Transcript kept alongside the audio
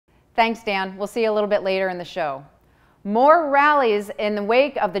Thanks, Dan. We'll see you a little bit later in the show. More rallies in the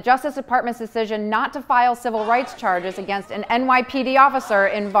wake of the Justice Department's decision not to file civil rights charges against an NYPD officer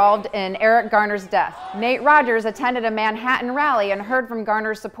involved in Eric Garner's death. Nate Rogers attended a Manhattan rally and heard from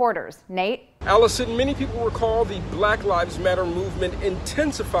Garner's supporters. Nate? Allison, many people recall the Black Lives Matter movement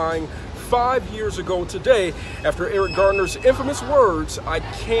intensifying 5 years ago today after Eric Garner's infamous words, "I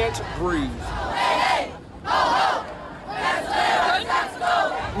can't breathe."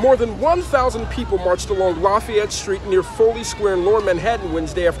 More than 1,000 people marched along Lafayette Street near Foley Square in Lower Manhattan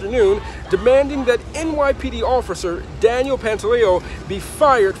Wednesday afternoon, demanding that NYPD officer Daniel Pantaleo be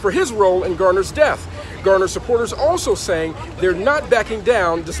fired for his role in Garner's death. Garner supporters also saying they're not backing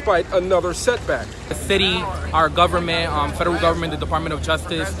down despite another setback. The city, our government, federal government, the Department of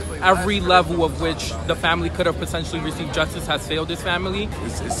Justice, every level of which the family could have potentially received justice has failed this family.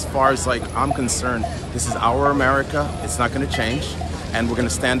 As far as I'm concerned, this is our America. It's not going to change. And we're going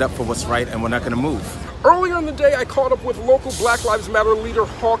to stand up for what's right, and we're not going to move. Earlier in the day, I caught up with local Black Lives Matter leader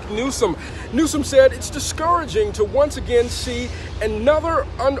Hawk Newsom. Newsom said it's discouraging to once again see another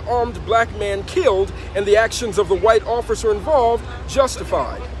unarmed black man killed and the actions of the white officer involved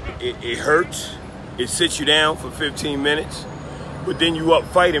justified. It hurts. It sits you down for 15 minutes, but then you up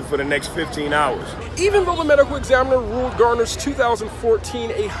fighting for the next 15 hours. Even though the medical examiner ruled Garner's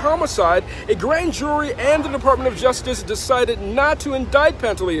 2014 a homicide, a grand jury and the Department of Justice decided not to indict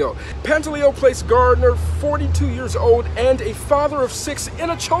Pantaleo. Pantaleo placed Garner, 42 years old and a father of 6, in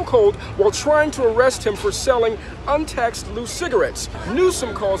a chokehold while trying to arrest him for selling untaxed loose cigarettes.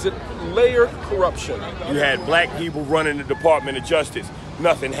 Newsom calls it layered corruption. You had black people running the Department of Justice.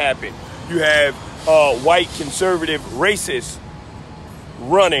 Nothing happened. You have white conservative racists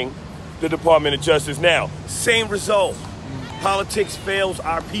running the Department of Justice now. Same result. Politics fails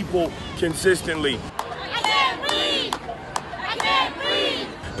our people consistently. I can't breathe! I can't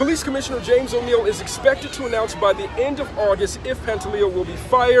breathe! Police Commissioner James O'Neill is expected to announce by the end of August if Pantaleo will be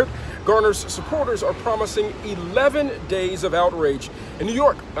fired. Garner's supporters are promising 11 days of outrage. In New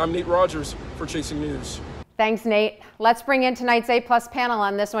York, I'm Nate Rogers for Chasing News. Thanks, Nate. Let's bring in tonight's A-plus panel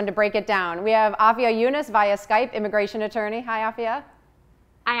on this one to break it down. We have Afia Yunus via Skype, immigration attorney. Hi, Afia.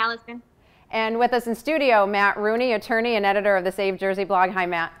 Hi, Allison. And with us in studio, Matt Rooney, attorney and editor of the Save Jersey blog. Hi,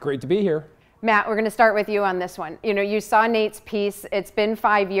 Matt. Great to be here. Matt, we're going to start with you on this one. You know, you saw Nate's piece. It's been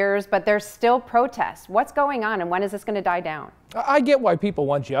 5 years, but there's still protests. What's going on, and when is this going to die down? I get why people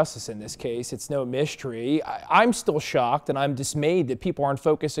want justice in this case. It's no mystery. I'm still shocked and I'm dismayed that people aren't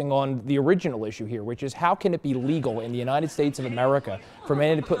focusing on the original issue here, which is how can it be legal in the United States of America for a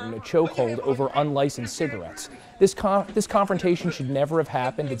man to put in a chokehold over unlicensed cigarettes? This confrontation should never have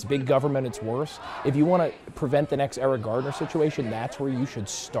happened. It's big government, it's worse. If you want to prevent the next Eric Garner situation, that's where you should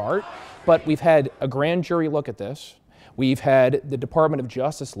start. But we've had a grand jury look at this. We've had the Department of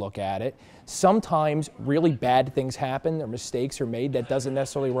Justice look at it. Sometimes really bad things happen or mistakes are made that doesn't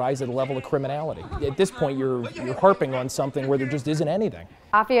necessarily rise to the level of criminality. At this point, you're harping on something where there just isn't anything.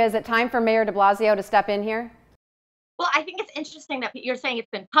 Afia, is it time for Mayor de Blasio to step in here? Well, I think it's interesting that you're saying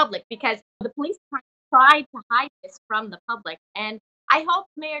it's been public because the police tried to hide this from the public. And I hope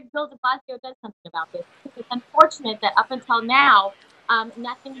Mayor Bill de Blasio does something about this because it's unfortunate that up until now,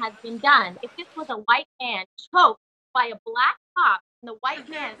 nothing has been done. If this was a white man choked by a black cop, and the white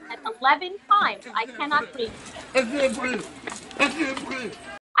man said 11 times, "I cannot breathe. I can't breathe. I can't breathe."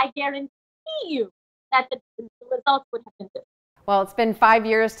 I guarantee you that the results would have been different. Well, it's been 5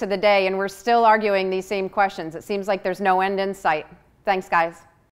 years to the day, and we're still arguing these same questions. It seems like there's no end in sight. Thanks, guys.